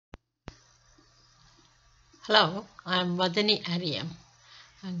Hello, I'm Vadani Ariyam.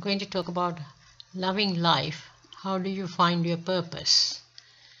 I'm going to talk about loving life. How do you find your purpose?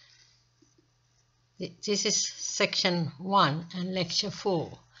 This is section 1 and lecture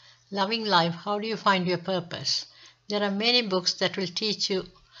 4. Loving life, how do you find your purpose? There are many books that will teach you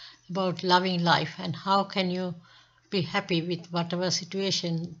about loving life and how can you be happy with whatever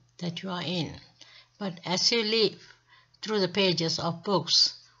situation that you are in. But as you live through the pages of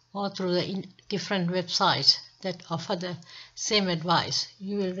books or through the different websites that offer the same advice,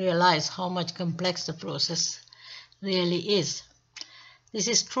 you will realize how much complex the process really is. This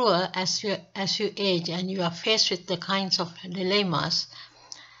is truer as you age and you are faced with the kinds of dilemmas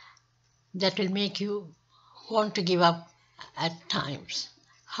that will make you want to give up at times.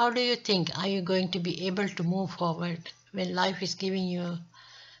 How do you think are you going to be able to move forward when life is giving you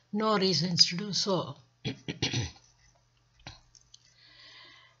no reasons to do so?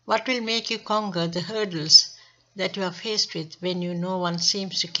 What will make you conquer the hurdles that you are faced with when no one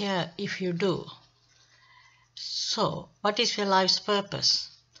seems to care if you do? So, what is your life's purpose?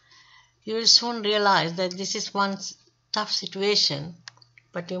 You will soon realize that this is one tough situation,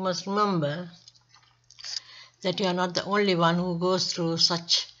 but you must remember that you are not the only one who goes through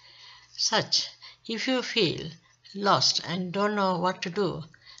such. If you feel lost and don't know what to do,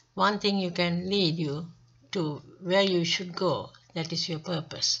 one thing you can lead you to where you should go, that is your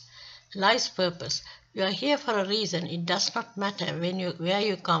purpose. Life's purpose. You are here for a reason. It does not matter where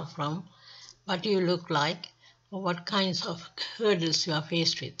you come from, what you look like, or what kinds of hurdles you are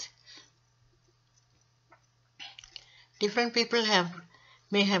faced with. Different people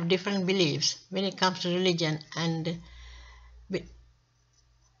may have different beliefs when it comes to religion and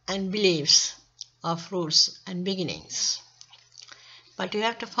beliefs of roots and beginnings. But you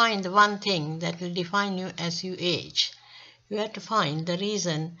have to find the one thing that will define you as you age. You have to find the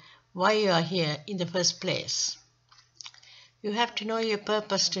reason why you are here in the first place. You have to know your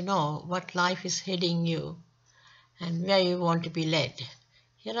purpose to know what life is heading you and where you want to be led.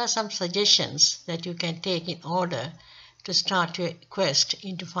 Here are some suggestions that you can take in order to start your quest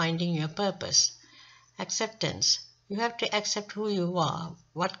into finding your purpose. Acceptance. You have to accept who you are,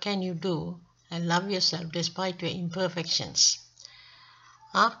 what can you do, and love yourself despite your imperfections.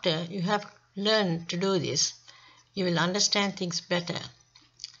 After you have learned to do this, you will understand things better.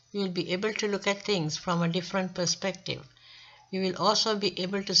 You will be able to look at things from a different perspective. You will also be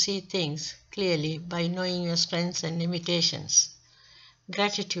able to see things clearly by knowing your strengths and limitations.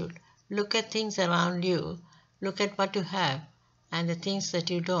 Gratitude. Look at things around you. Look at what you have and the things that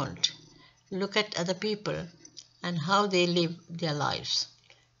you don't. Look at other people and how they live their lives.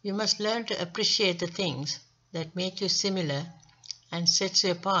 You must learn to appreciate the things that make you similar and sets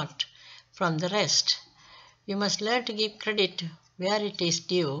you apart from the rest. You must learn to give credit where it is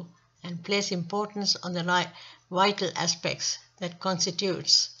due and place importance on the vital aspects that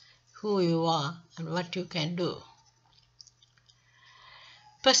constitutes who you are and what you can do.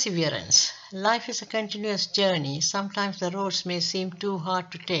 Perseverance. Life is a continuous journey. Sometimes the roads may seem too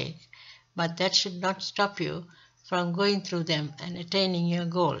hard to take, but that should not stop you from going through them and attaining your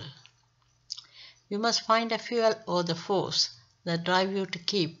goal. You must find a fuel or the force that drive you to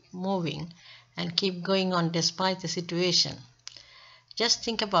keep moving and keep going on despite the situation. Just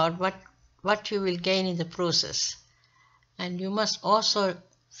think about what you will gain in the process. And you must also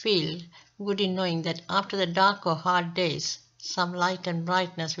feel good in knowing that after the dark or hard days, some light and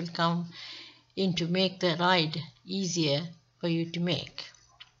brightness will come in to make the ride easier for you to make.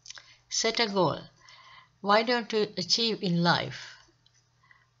 Set a goal. Why don't you achieve in life?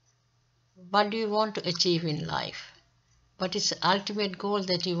 What do you want to achieve in life? What is the ultimate goal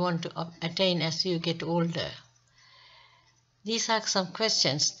that you want to attain as you get older? These are some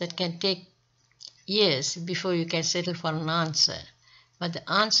questions that can take years before you can settle for an answer. But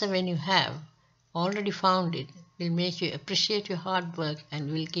the answer, when you have already found it, will make you appreciate your hard work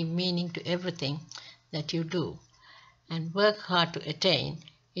and will give meaning to everything that you do. And work hard to attain.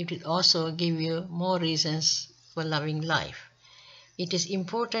 It will also give you more reasons for loving life. It is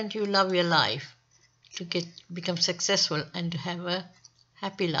important you love your life to become successful and to have a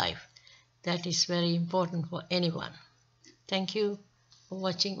happy life. That is very important for anyone. Thank you for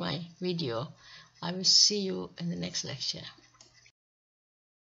watching my video. I will see you in the next lecture.